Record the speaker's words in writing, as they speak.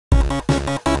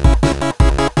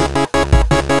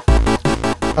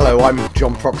Hello, I'm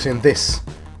John Proxy and this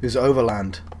is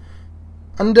Overland.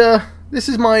 And this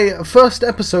is my first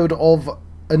episode of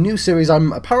a new series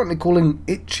I'm apparently calling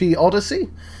Itch.iOdyssey.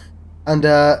 And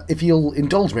if you'll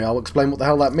indulge me, I'll explain what the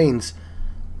hell that means.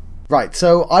 Right,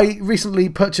 so I recently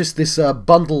purchased this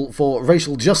bundle for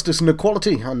racial justice and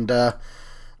equality, and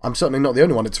I'm certainly not the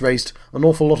only one. It's raised an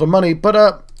awful lot of money,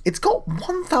 but it's got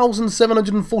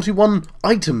 1,741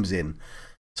 items in.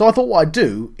 So I thought what I'd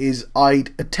do is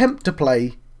I'd attempt to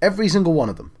play every single one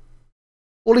of them.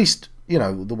 Or at least, you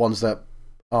know, the ones that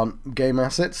aren't game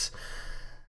assets.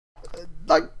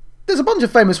 Like, there's a bunch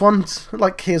of famous ones,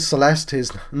 like here's Celeste,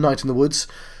 here's Night in the Woods.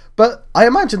 But I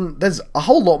imagine there's a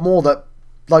whole lot more that,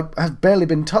 like, have barely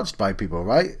been touched by people,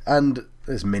 right? And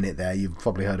there's Minute there, you've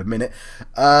probably heard of Minute.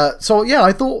 So yeah,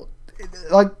 I thought,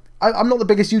 like, I'm not the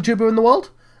biggest YouTuber in the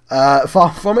world.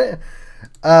 Far from it.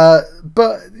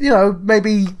 But, you know,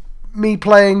 maybe me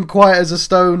playing Quiet as a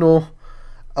Stone or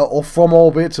From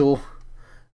Orbit or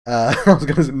I was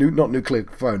going to say not Nuclear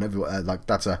Throne, like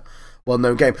that's a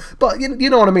well-known game. But you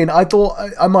know what I mean. I thought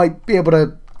I might be able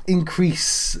to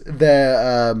increase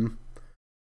their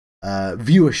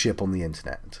viewership on the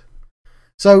internet.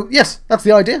 So yes, that's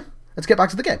the idea. Let's get back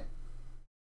to the game.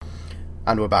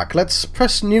 And we're back. Let's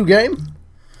press new game.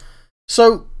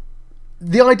 So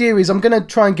the idea is I'm going to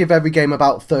try and give every game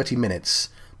about 30 minutes.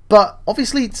 But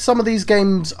obviously some of these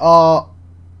games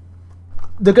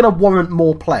they're going to warrant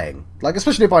more playing. Like,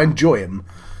 especially if I enjoy them.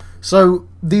 So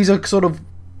these are sort of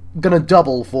going to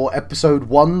double for episode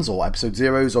 1s or episode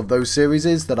 0s of those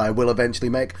series that I will eventually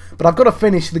make. But I've got to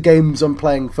finish the games I'm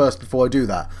playing first before I do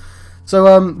that.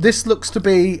 So this looks to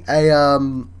be a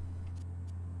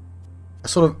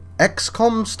sort of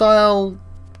XCOM style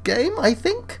game, I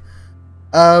think.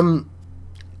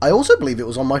 I also believe it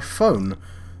was on my phone.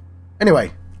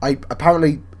 Anyway, I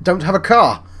apparently don't have a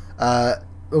car.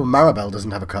 Oh, Maribel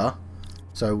doesn't have a car.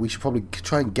 So we should probably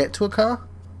try and get to a car.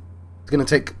 It's going to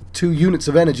take 2 units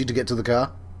of energy to get to the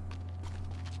car.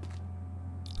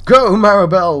 Go,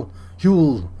 Maribel!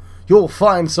 You'll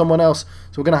find someone else.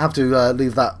 So we're going to have to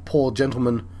leave that poor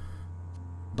gentleman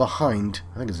behind.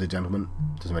 I think it's a gentleman.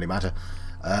 Doesn't really matter.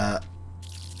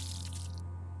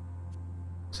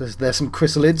 So there's some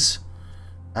chrysalids.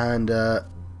 And,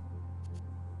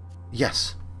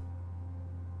 yes.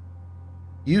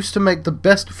 Used to make the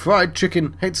best fried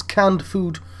chicken. Hates canned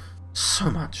food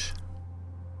so much.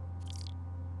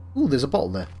 Ooh, there's a bottle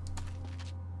there.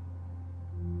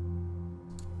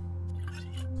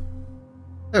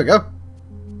 There we go.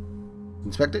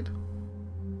 Inspect it.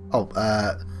 Oh,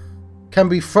 can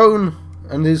be thrown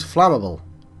and is flammable.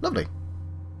 Lovely.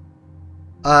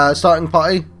 Starting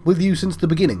party with you since the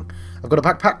beginning. I've got a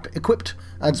backpack equipped.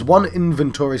 Adds 1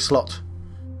 inventory slot.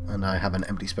 And I have an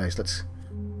empty space. Let's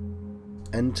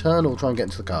enter and we'll try and get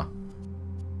into the car.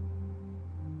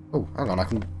 Oh, hang on. I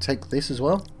can take this as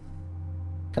well.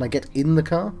 Can I get in the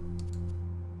car?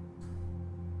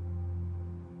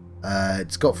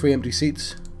 It's got 3 empty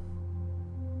seats.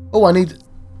 Oh, I need...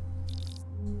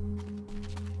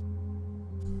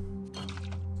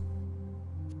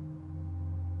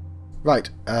 Right,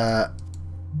 I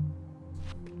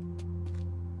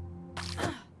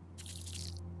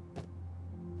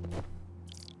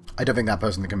don't think that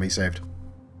person can be saved.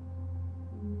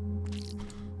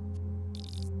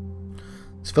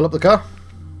 Let's fill up the car.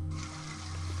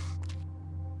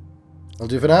 I'll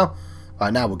do for now.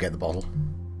 Alright, now we'll get the bottle.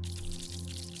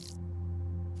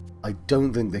 I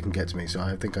don't think they can get to me, so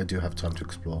I think I do have time to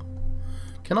explore.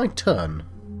 Can I turn?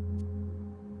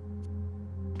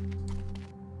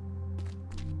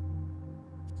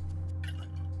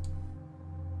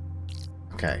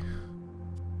 Okay.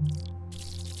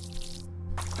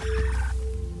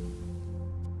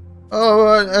 Oh,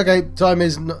 okay. Time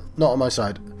is not on my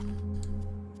side.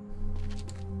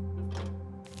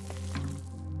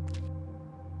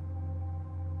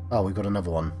 Oh, we've got another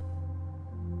one.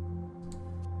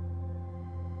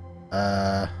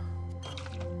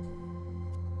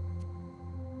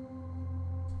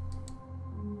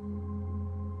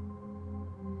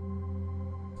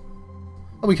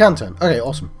 Oh, we can turn. Okay,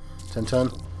 awesome.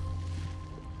 Turn.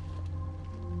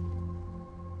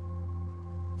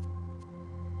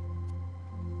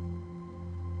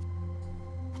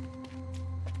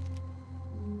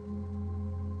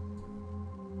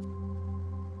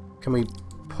 Can we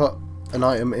put an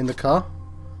item in the car?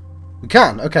 We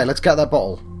can! Okay, let's get that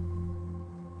bottle.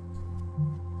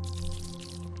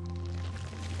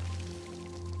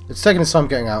 It's taking its time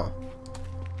getting out.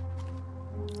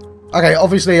 Okay,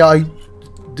 obviously I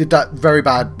did that very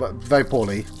bad, but very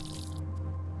poorly.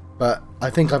 But I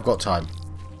think I've got time.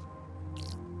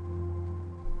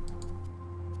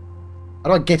 How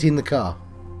do I get in the car?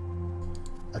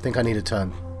 I think I need a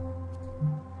turn.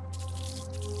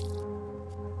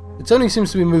 It only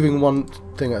seems to be moving one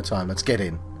thing at a time. Let's get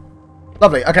in.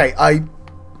 Lovely. Okay,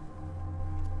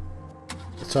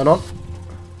 let's turn on.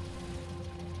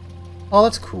 Oh,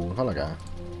 that's cool. I like that.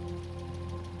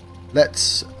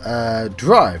 Let's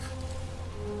drive.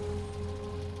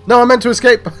 No, I meant to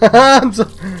escape.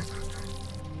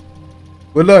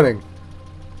 We're learning.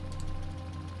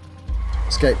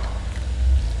 Escape.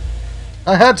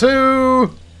 I had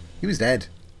to. He was dead.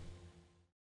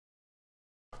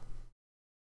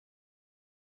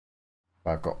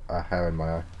 I've got a hair in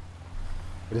my eye.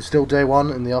 It is still day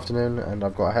 1 in the afternoon, and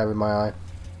I've got a hair in my eye.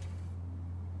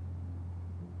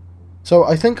 So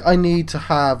I think I need to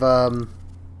have a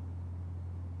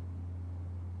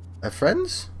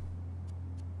friends.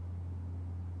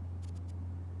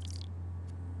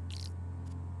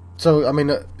 So I mean,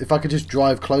 if I could just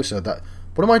drive closer, that.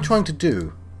 What am I trying to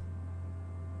do?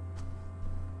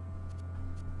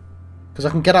 Because I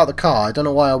can get out of the car. I don't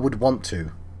know why I would want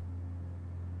to.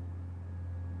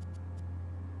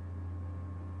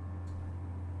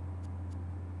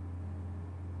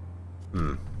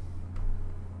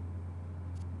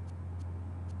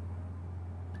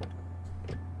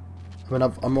 I mean,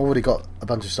 I've already got a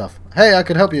bunch of stuff. Hey, I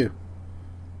could help you.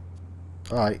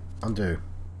 Alright, undo.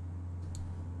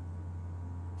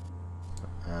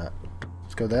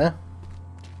 Let's go there.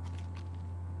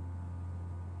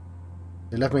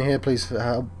 You left me here, please.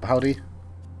 Howdy.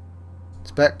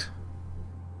 Inspect.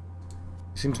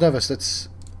 He seems nervous. Let's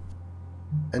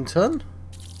intern.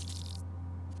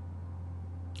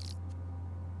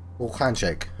 Or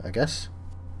handshake, I guess.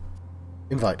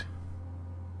 Invite.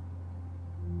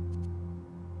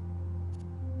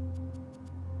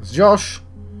 It's Josh.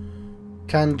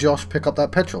 Can Josh pick up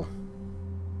that petrol?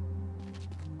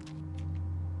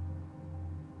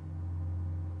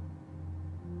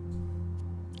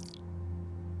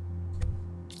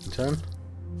 Turn.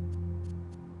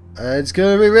 It's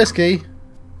gonna be risky.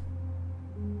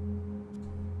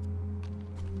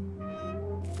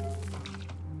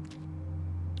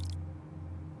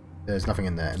 There's nothing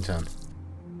in there. In turn.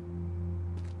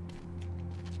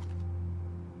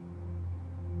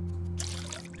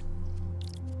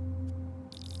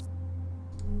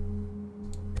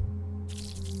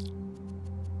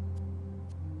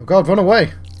 Oh God, run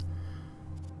away!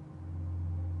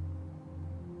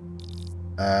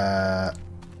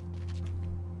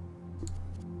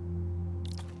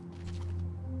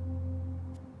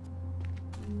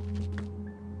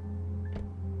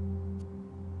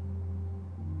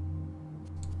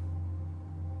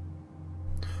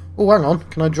 Oh, hang on.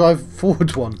 Can I drive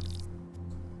forward one?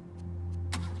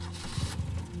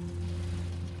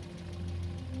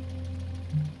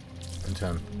 And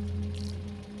turn.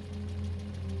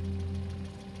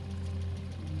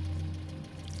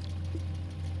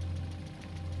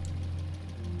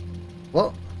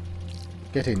 What?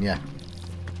 Get in, yeah.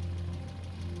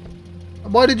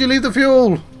 Why did you leave the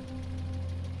fuel?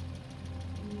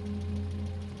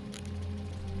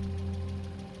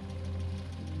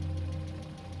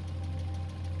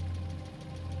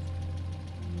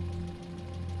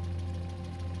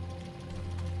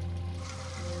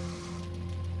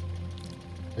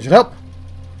 I should help.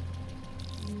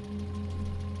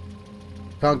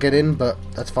 Can't get in, but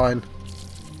that's fine.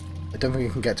 I don't think he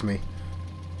can get to me.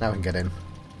 Now we can get in.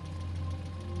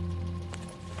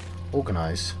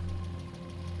 Organize.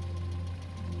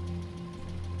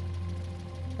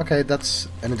 Okay, that's...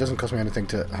 and it doesn't cost me anything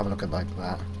to have a look at like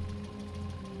that.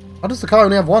 How does the car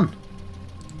only have one?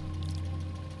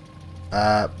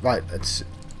 Right, let's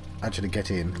actually get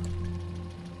in.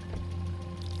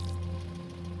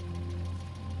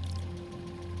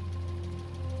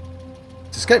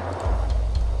 Let's escape.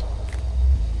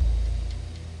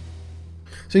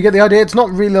 So you get the idea, it's not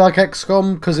really like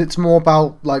XCOM, because it's more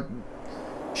about, like,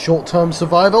 short-term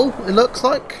survival, it looks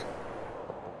like.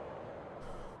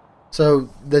 So,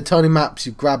 the tiny maps,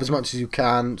 you grab as much as you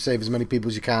can, save as many people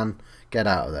as you can, get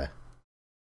out of there.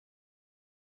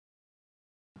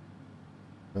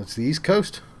 That's the East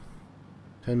Coast.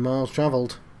 10 miles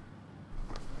travelled.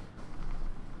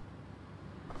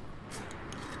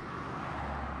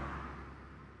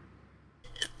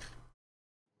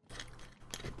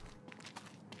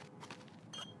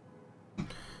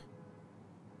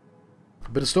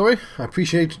 A bit of story. I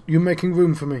appreciate you making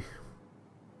room for me.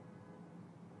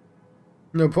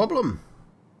 No problem.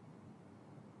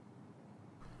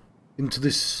 Into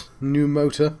this new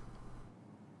motor.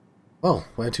 Well,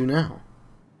 where to now?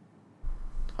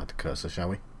 Hide the cursor, shall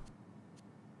we?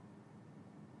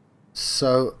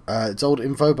 So, it's old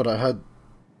info, but I heard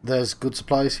there's good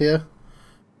supplies here.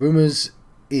 Rumours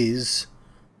is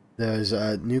there's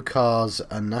new cars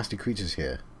and nasty creatures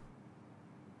here.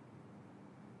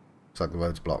 Looks like the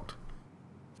road's blocked.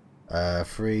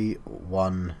 3,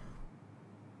 1.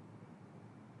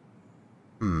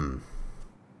 Do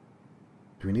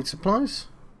we need supplies?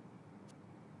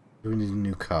 Do we need a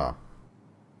new car?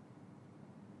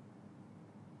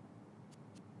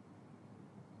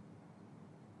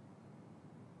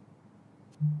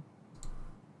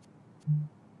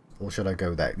 Or should I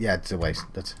go there? Yeah, it's a waste.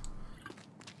 Let's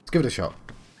give it a shot.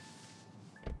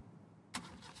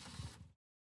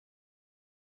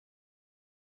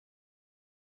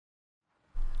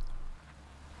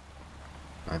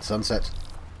 Alright, sunset.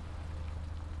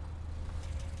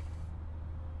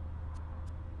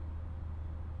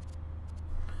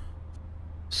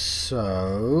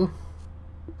 So...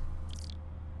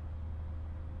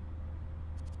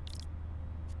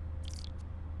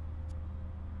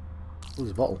 oh,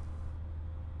 there's a bottle.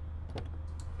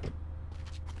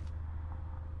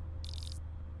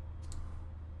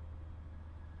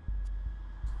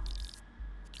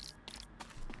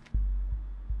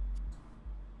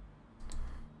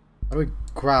 How do we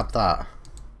grab that?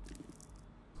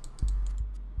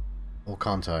 Or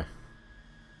can't I?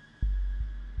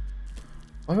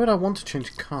 Why would I want to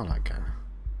change car like that?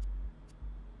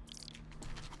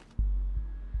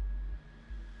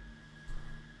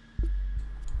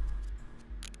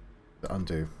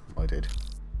 Undo. I did.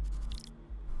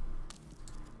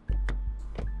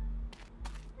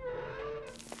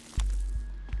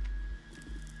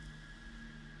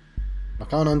 I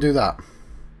can't undo that.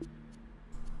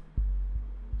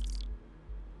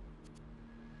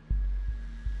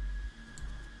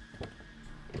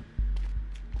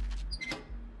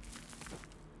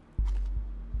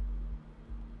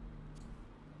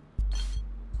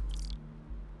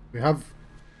 We have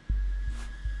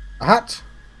a hat.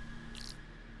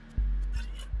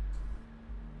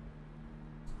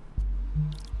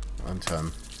 And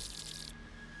turn.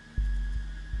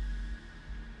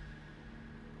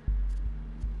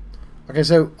 Okay,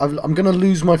 so I'm going to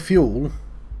lose my fuel.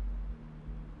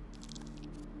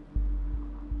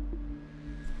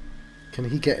 Can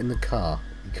he get in the car?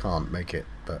 He can't make it,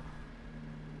 but...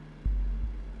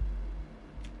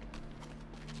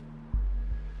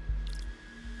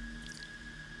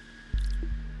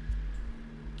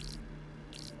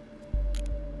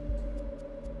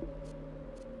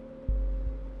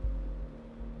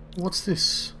 what's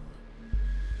this?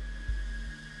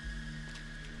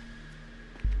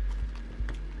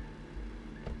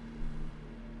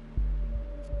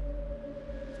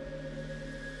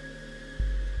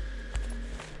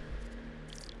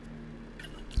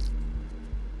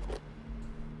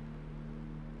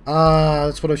 Ah,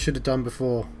 that's what I should have done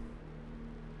before.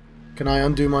 Can I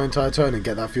undo my entire turn and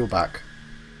get that fuel back?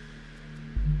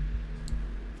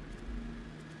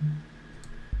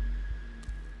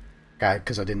 Okay,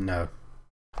 because I didn't know.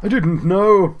 I didn't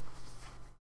know!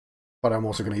 But I'm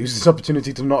also going to use this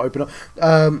opportunity to not open up.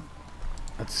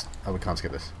 That's... oh, we can't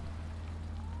skip this.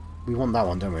 We want that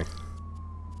one, don't we?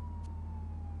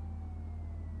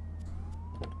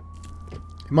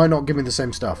 It might not give me the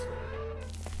same stuff.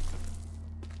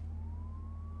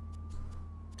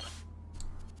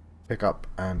 Pick up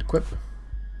and equip.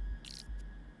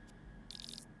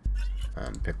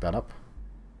 And pick that up.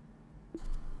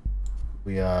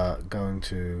 We are going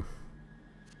to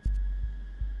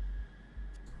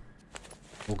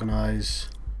organize.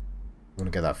 We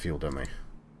want to get that fuel, don't we?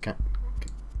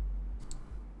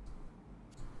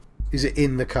 Is it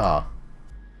in the car?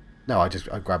 No, I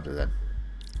grabbed it then.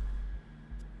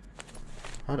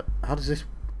 How does this?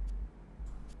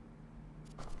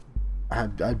 I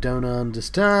don't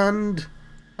understand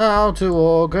how to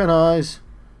organize.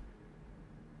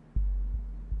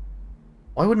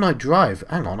 Why wouldn't I drive?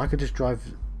 Hang on, I could just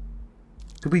drive.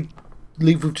 Could we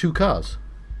leave with 2 cars?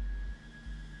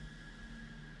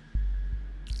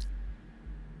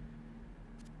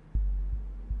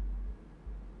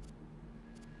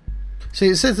 See,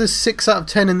 it says there's 6 out of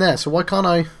 10 in there, so why can't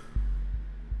I...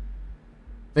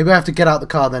 maybe I have to get out the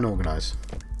car, then organise.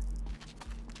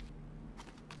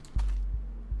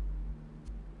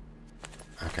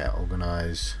 Okay,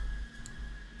 organise.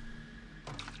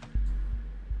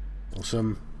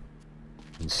 Awesome.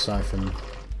 And siphon.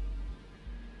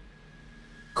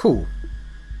 Cool.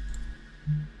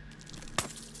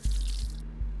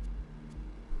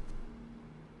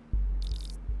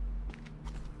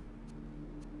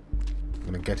 I'm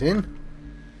gonna get in.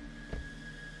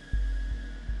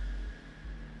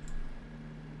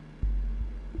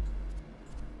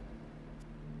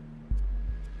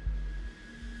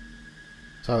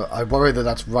 So I worry that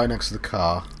that's right next to the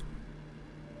car.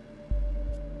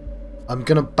 I'm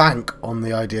gonna bank on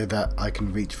the idea that I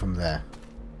can reach from there.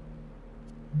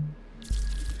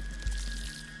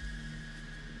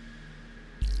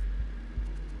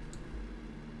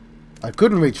 I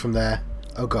couldn't reach from there.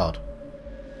 Oh god.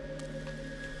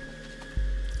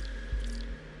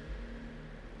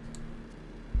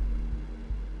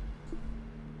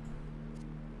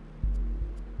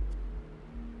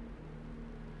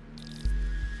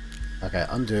 Okay,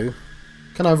 undo.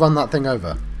 Can I run that thing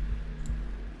over?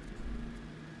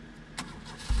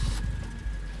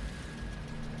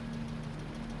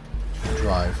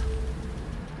 Drive.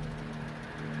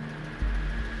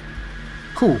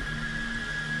 Cool.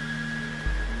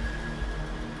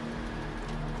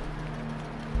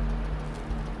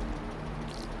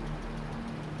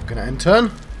 Gonna end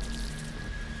turn.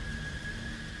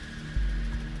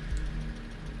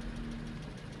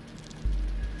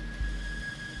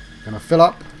 Gonna fill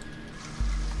up.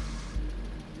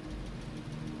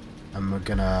 And we're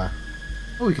gonna...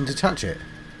 Oh, we can detach it.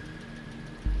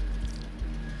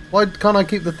 Why can't I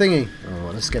keep the thingy? Oh,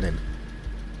 well, let's get in.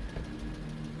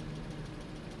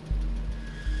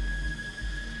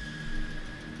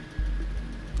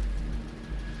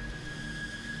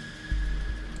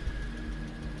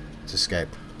 Let's escape.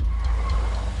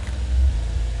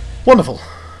 Wonderful.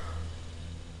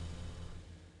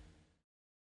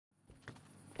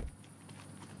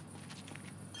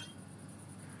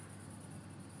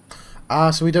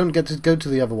 Ah, so we don't get to go to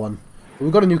the other one. But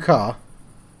we've got a new car.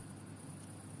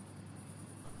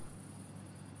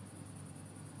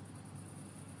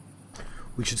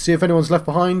 We should see if anyone's left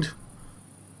behind.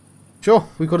 Sure,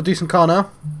 we've got a decent car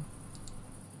now.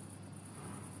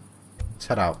 Let's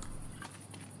head out.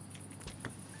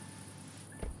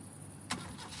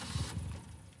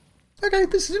 Okay,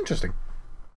 this is interesting.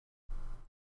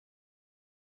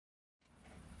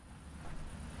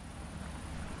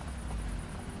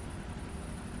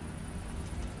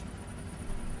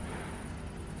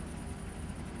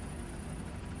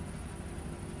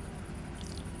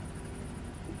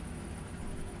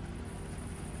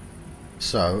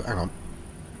 So, hang on.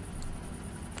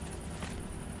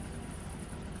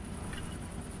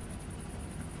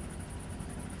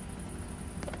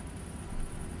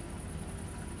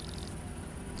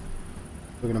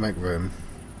 We're going to make room.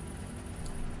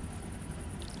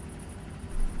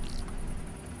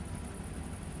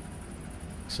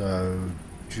 So,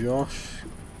 Josh,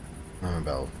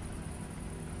 Annabelle.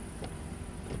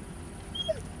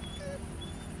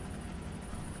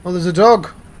 Oh, there's a dog!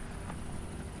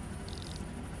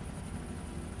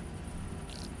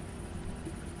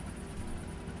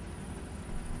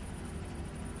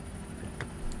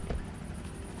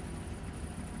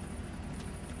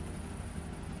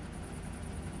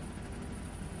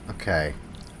 Okay.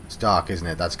 It's dark, isn't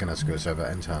it? That's going to screw us over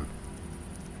end turn.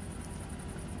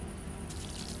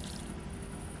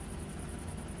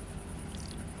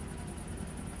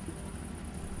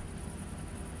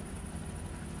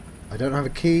 I don't have a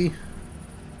key.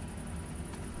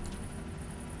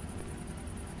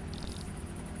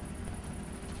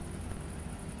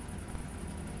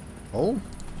 Oh?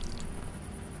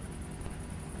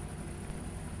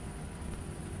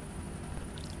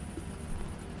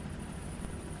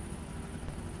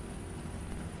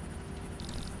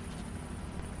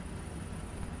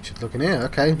 Should look in here.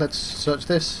 Okay, let's search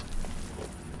this.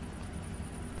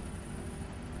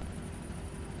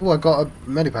 Oh, I got a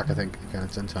medipack, I think. Okay,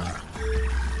 it's in time.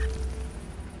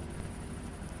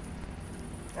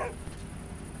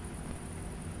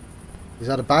 Is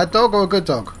that a bad dog or a good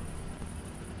dog?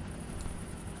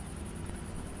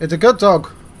 It's a good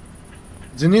dog.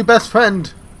 It's a new best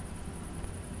friend.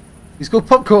 He's called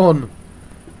Popcorn.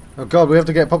 Oh god, we have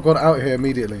to get Popcorn out here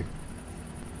immediately.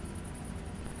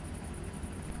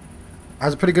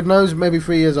 Has a pretty good nose, maybe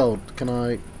 3 years old. Can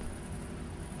I...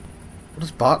 What does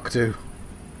bark do?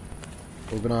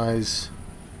 Organize.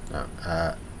 No,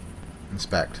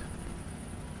 inspect.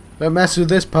 Don't mess with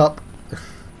this pup.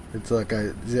 It's like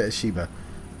a... Is it a Shiba?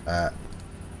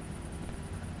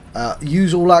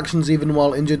 Use all actions even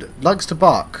while injured. Likes to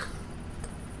bark.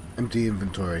 Empty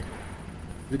inventory.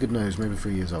 Pretty good nose, maybe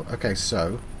 3 years old. Okay,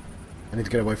 so... I need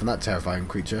to get away from that terrifying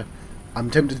creature.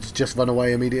 I'm tempted to just run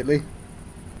away immediately.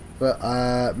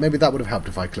 But maybe that would have helped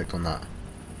if I clicked on that.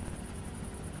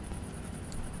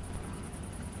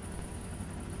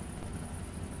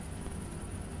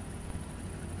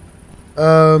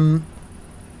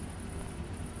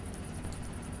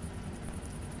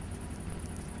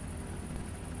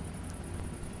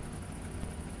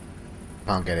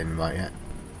 Can't get in right yet.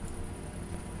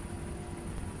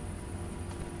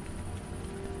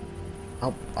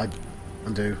 Oh, I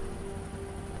undo.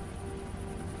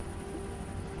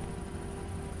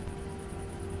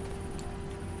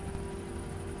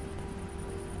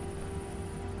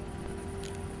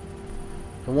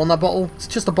 Don't want that bottle? It's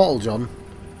just a bottle, John.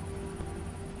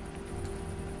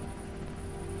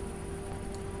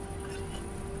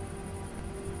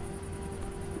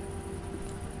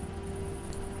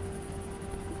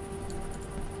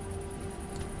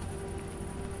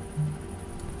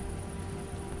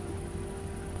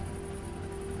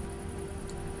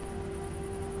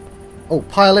 Oh,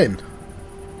 pile in.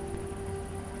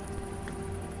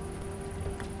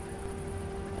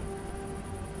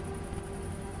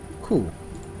 Cool.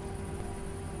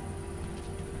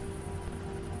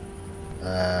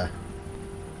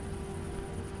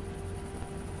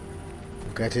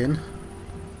 Get in.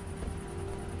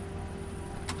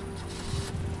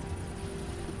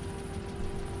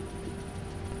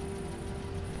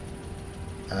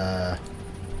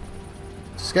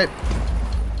 Escape.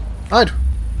 Right.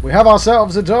 We have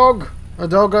ourselves a dog. A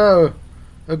doggo.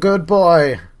 A good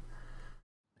boy.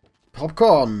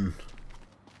 Popcorn.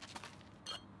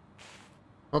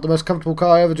 Not the most comfortable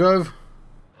car I ever drove.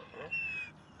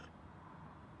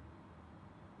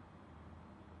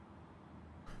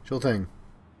 Sure thing.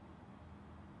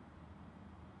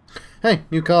 Hey,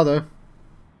 new car though.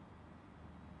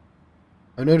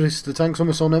 I noticed the tank's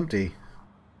almost on empty.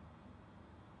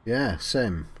 Yeah,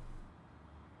 same.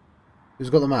 Who's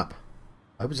got the map?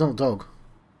 I hope it's not a dog.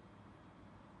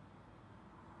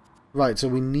 Right, so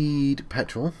we need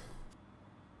petrol.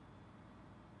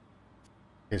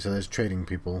 Okay, so there's trading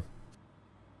people.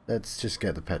 Let's just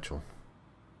get the petrol.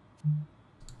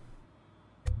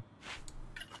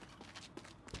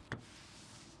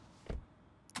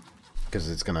 Because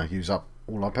it's going to use up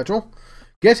all our petrol.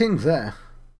 Getting there.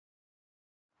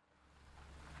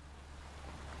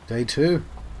 Day 2.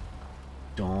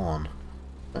 Dawn.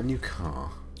 A new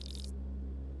car.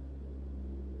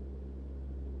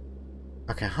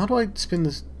 Okay, how do I spin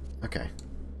this? Okay.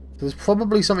 So there's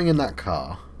probably something in that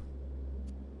car.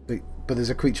 But there's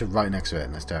a creature right next to it,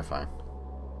 and that's terrifying.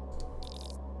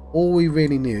 All we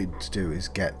really need to do is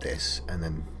get this, and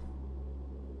then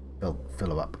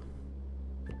fill her up.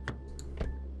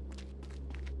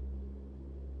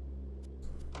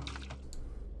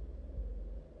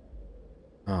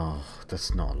 Oh,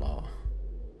 that's not a lot.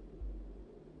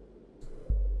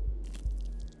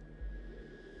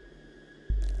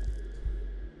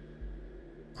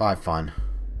 Alright, fine.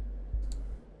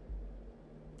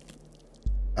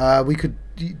 We could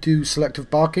do selective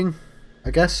barking,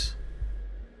 I guess.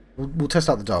 We'll test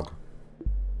out the dog.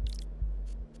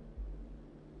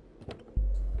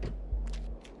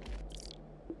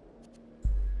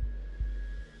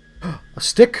 A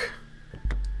stick?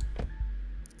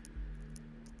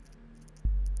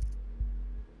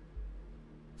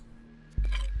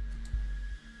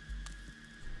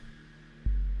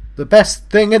 The best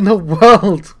thing in the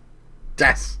world!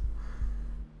 Death!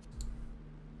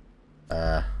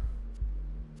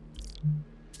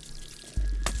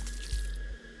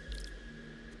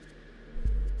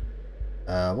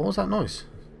 What was that noise?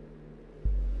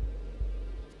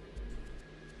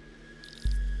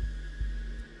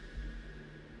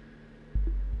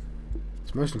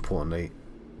 So most importantly,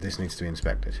 this needs to be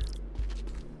inspected.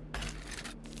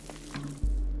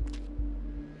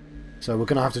 So we're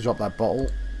going to have to drop that bottle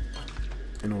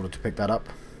in order to pick that up.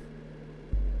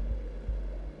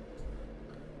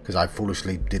 Because I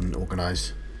foolishly didn't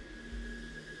organise.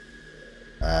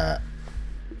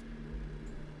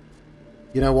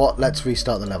 You know what? Let's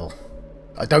restart the level.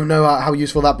 I don't know how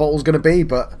useful that bottle's going to be,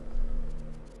 but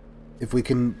if we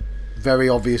can very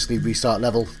obviously restart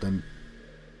level, then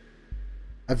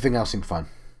everything else seems fine.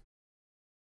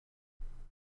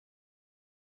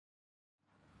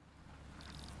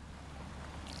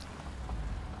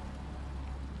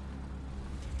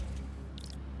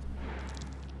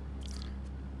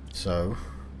 So,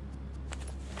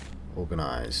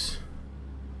 organise.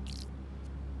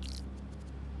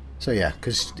 So yeah,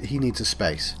 because he needs a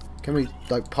space. Can we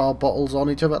like pile bottles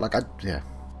on each other? Like yeah.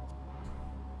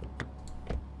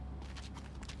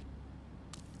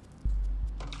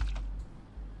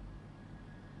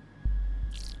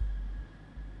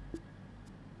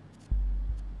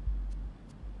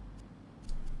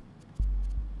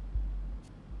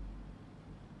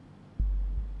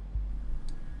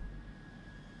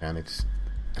 And it's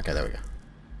okay. There we go.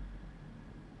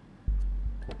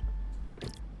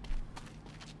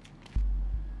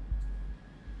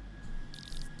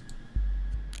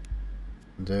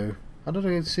 Do I don't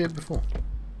think I see it before.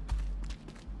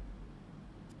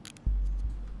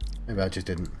 Maybe I just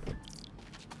didn't.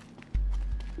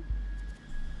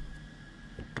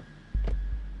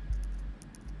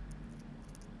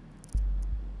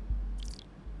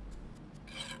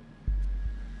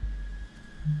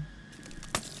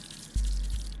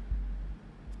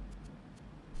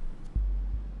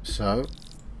 So...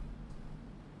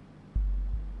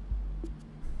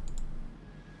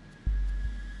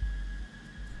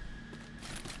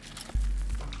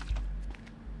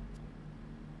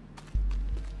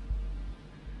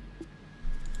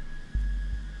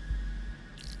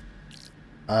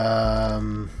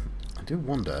 I do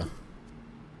wonder...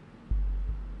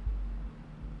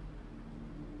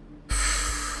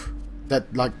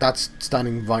 that's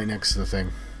standing right next to the thing.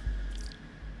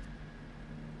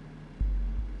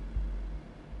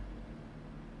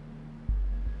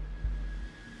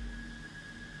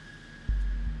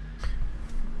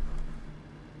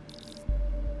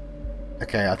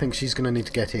 Okay, I think she's gonna need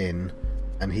to get in,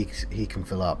 and he can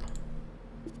fill up.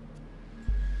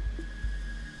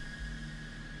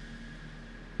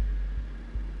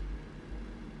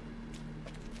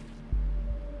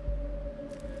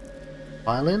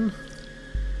 Violin?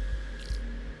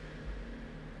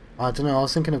 I don't know, I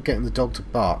was thinking of getting the dog to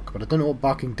bark, but I don't know what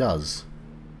barking does.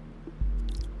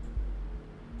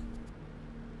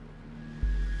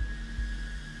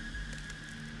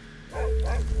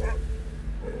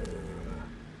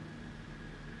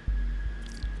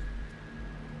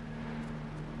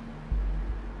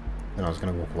 Then I was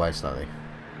going to walk away slightly.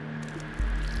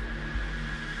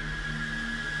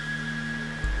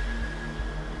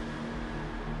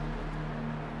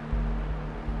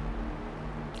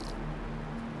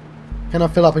 Can I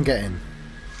fill up and get in?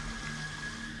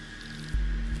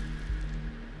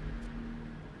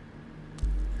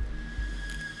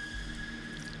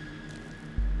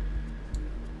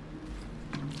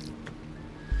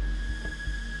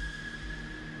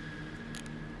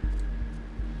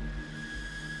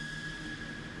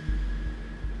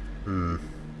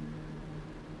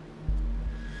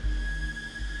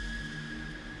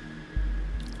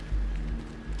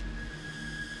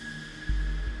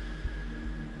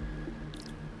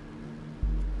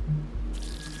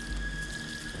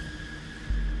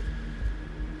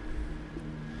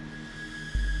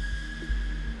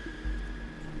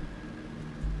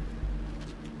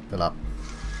 Fill up.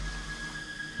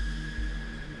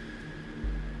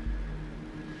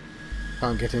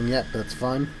 Can't get in yet, but that's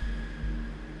fine.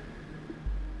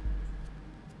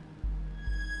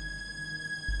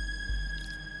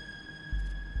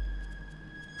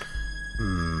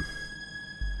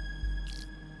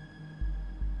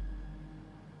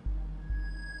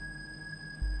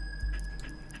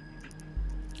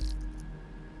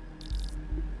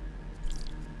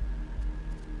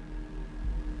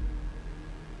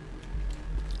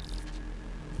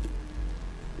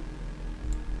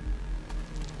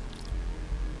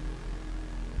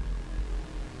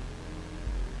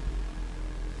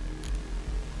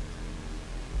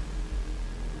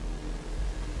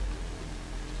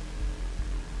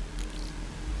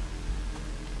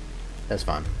 That's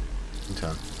fine. In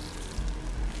turn.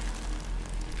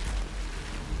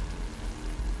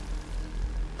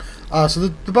 So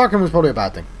the barking was probably a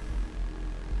bad thing.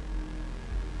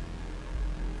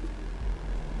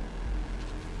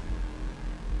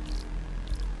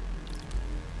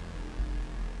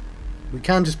 We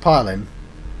can just pile in.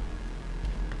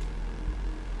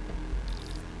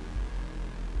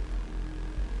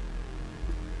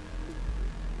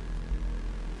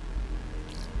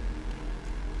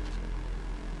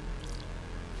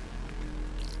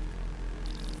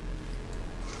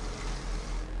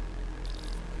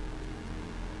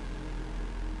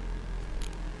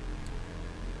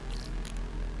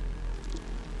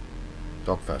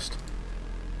 Dog first.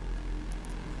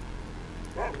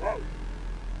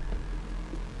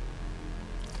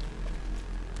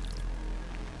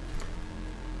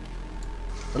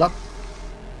 Fill up.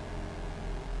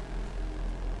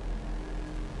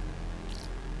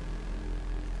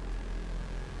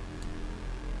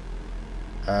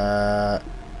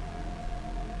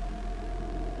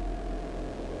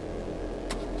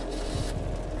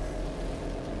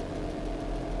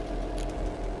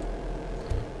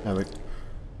 No, wait.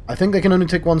 I think they can only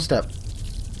take one step.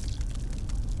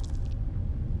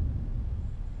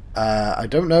 I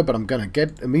don't know, but I'm gonna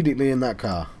get immediately in that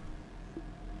car.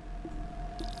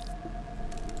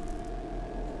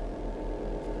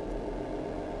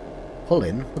 Pull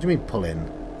in? What do you mean pull in?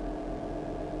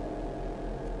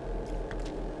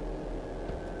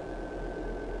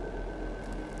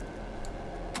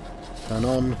 Turn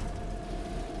on.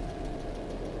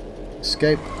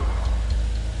 Escape.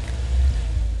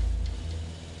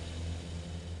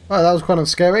 Well, that was quite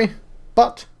scary,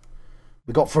 but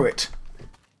we got through it.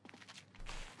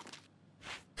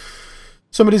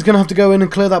 Somebody's going to have to go in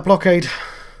and clear that blockade.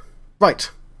 Right.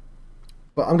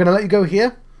 But I'm going to let you go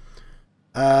here.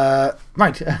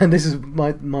 Right, and this is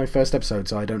my first episode,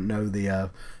 so I don't know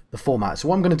the the format. So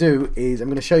what I'm going to do is I'm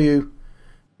going to show you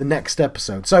the next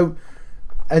episode. So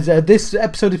as this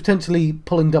episode is potentially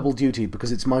pulling double duty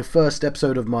because it's my first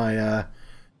episode of my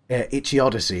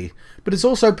Itch.iOdyssey, but it's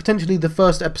also potentially the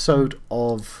first episode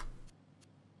of,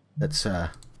 let's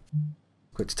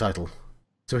quit the title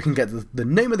so we can get the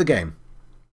name of the game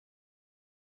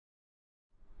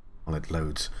while it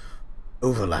loads.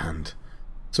 Overland.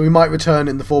 So we might return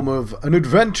in the form of an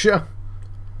adventure.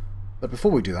 But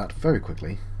before we do that, very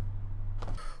quickly,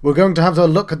 we're going to have a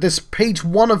look at this page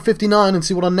 1 of 59 and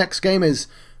see what our next game is.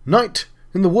 Night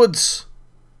in the Woods.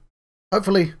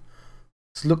 Hopefully,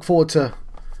 let's look forward to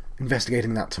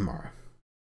investigating that tomorrow.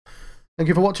 Thank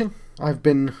you for watching. I've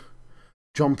been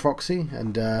John Proxy,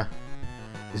 and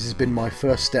this has been my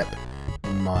first step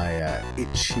in my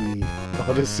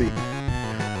Itch.iOdyssey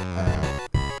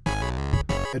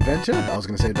adventure. I was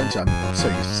going to say adventure. I'm so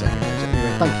used to saying adventure.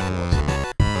 Anyway, thank you.